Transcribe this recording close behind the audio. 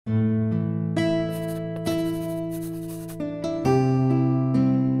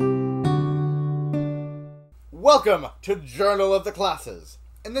Welcome to Journal of the Classes.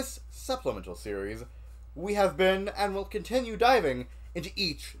 In this supplemental series, we have been and will continue diving into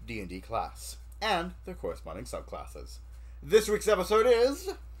each D&D class and their corresponding subclasses. This week's episode is...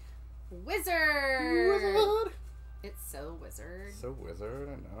 Wizard! Wizard! It's so wizard. So wizard,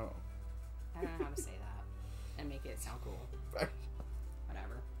 I know. I don't know how to say that and make it sound cool. Right.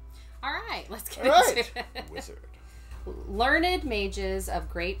 Whatever. Alright, let's get into it. Wizard. Learned mages of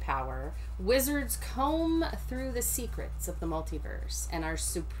great power, wizards comb through the secrets of the multiverse and are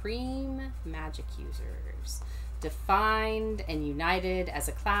supreme magic users, defined and united as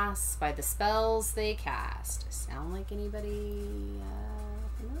a class by the spells they cast. Sound like anybody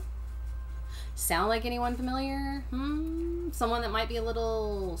familiar? Sound like anyone familiar? Someone that might be a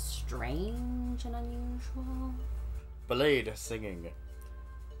little strange and unusual? Blade singing.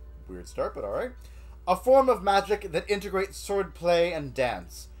 Weird start, but alright. A form of magic that integrates swordplay and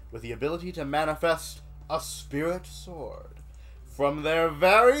dance with the ability to manifest a spirit sword. From their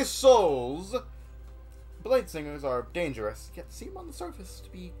very souls, blade singers are dangerous, yet seem on the surface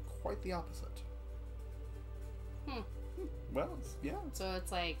to be quite the opposite. Well, yeah. So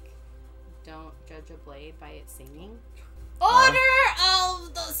it's like, don't judge a blade by its singing? Order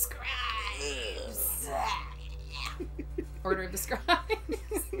of the Scribes! Order of the Scribes.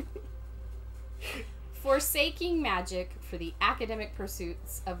 Forsaking magic for the academic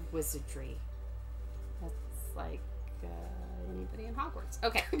pursuits of wizardry. That's like anybody in Hogwarts.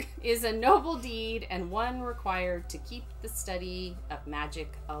 Okay. Is a noble deed and one required to keep the study of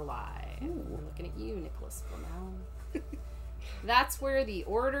magic alive. Ooh. We're looking at you, Nicholas Flamel. That's where the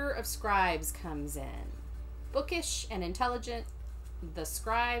Order of Scribes comes in. Bookish and intelligent, the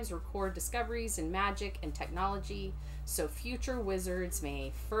scribes record discoveries in magic and technology so future wizards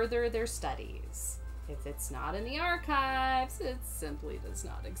may further their studies. If it's not in the archives, it simply does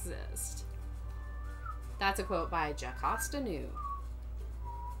not exist. That's a quote by Jocasta Nu.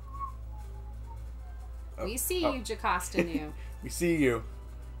 We see you, Jocasta Nu. We see you.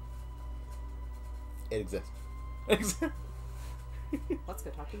 It exists. Let's go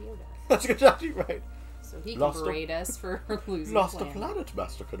talk to Yoda. Let's go talk to you, right? So he can berate us for losing Lost plan. a planet,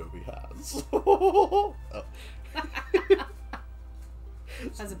 Master Kenobi has. Oh.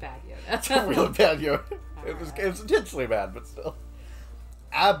 That's a bad Yoda. It's a real bad Yoda. It was intentionally bad, but still.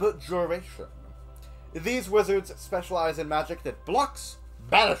 Abjuration. These wizards specialize in magic that blocks,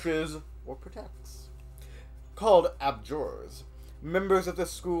 banishes, or protects. Called abjurers, members of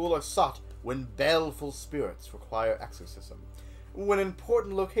this school are sought when baleful spirits require exorcism, when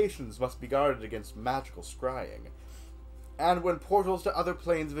important locations must be guarded against magical scrying, and when portals to other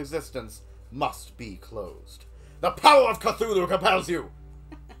planes of existence must be closed. The power of Cthulhu compels you!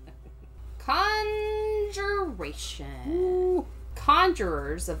 Conjuration. Ooh.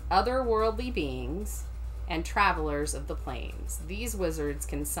 Conjurers of otherworldly beings and travelers of the planes. These wizards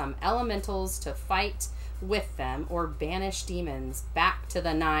can summon elementals to fight with them or banish demons back to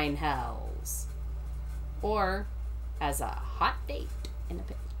the 9 hells. Or as a hot date in a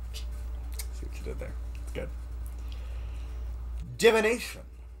pitch. See what you did there. It's good. Divination.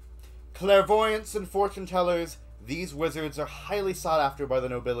 Clairvoyants and fortune tellers, these wizards are highly sought after by the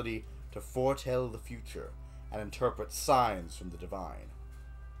nobility to foretell the future and interpret signs from the divine.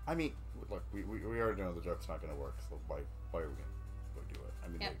 I mean, look, we already know the joke's not going to work, so why are we going to go do it? I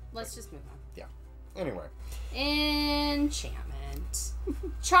mean, Yep, let's just move on. Yeah. Anyway. Enchantment.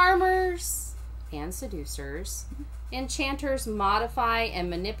 Charmers and seducers. Enchanters modify and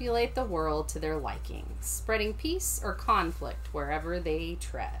manipulate the world to their liking, spreading peace or conflict wherever they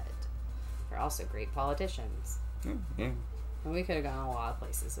tread. They're also great politicians. Yeah. And we could have gone a lot of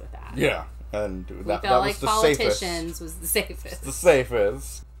places with that. Yeah. And that felt was like the politicians safest. was the safest. It's the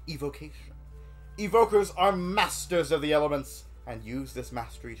safest. Evocation. Evokers are masters of the elements and use this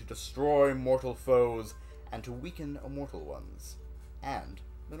mastery to destroy mortal foes and to weaken immortal ones. And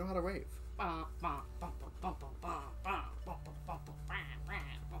they know how to rave. I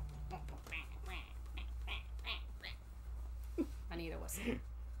need a whistle.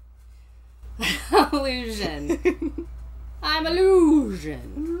 Illusion. I'm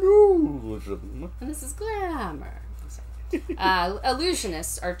illusion. Illusion. And this is glamour.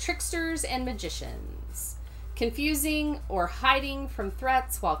 Illusionists are tricksters and magicians, confusing or hiding from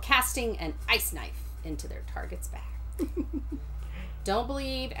threats while casting an ice knife into their target's back. Don't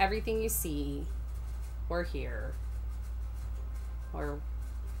believe everything you see or hear or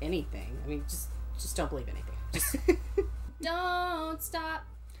anything. I mean, just don't believe anything. Just don't stop.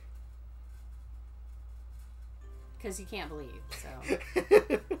 Because you can't believe, so.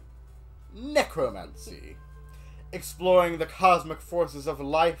 Necromancy. Exploring the cosmic forces of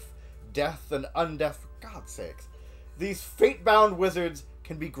life, death, and undeath God's sakes. These fate-bound wizards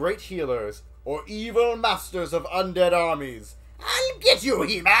can be great healers or evil masters of undead armies. I'll get you,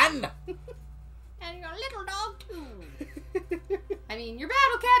 He-Man! And your little dog, too. I mean, your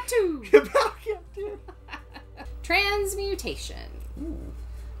battle cat, too. Your battle cat, too. Transmutation. Ooh.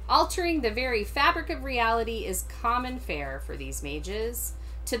 Altering the very fabric of reality is common fare for these mages.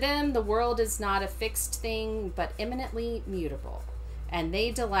 To them, the world is not a fixed thing, but eminently mutable. And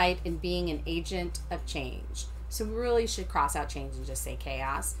they delight in being an agent of change. So we really should cross out change and just say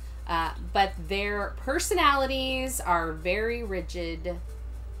chaos. But their personalities are very rigid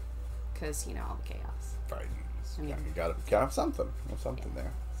because, you know, all the chaos. Right. I mean, You gotta have something. There's something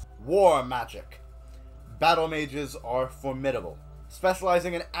there. War magic. Battle mages are formidable.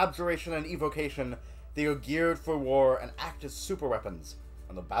 Specializing in abjuration and evocation, they are geared for war and act as super weapons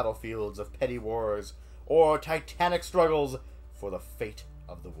on the battlefields of petty wars or titanic struggles for the fate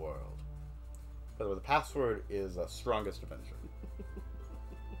of the world. By the way, the password is strongest Avenger.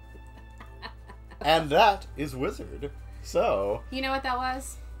 And that is Wizard. So... You know what that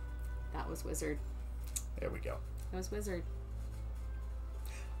was? That was Wizard. There we go. That was Wizard.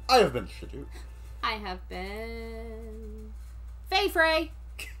 I have been SHDU. I have been... Frey.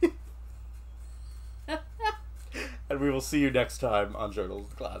 And we will see you next time on Journals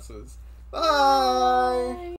and Classes. Bye!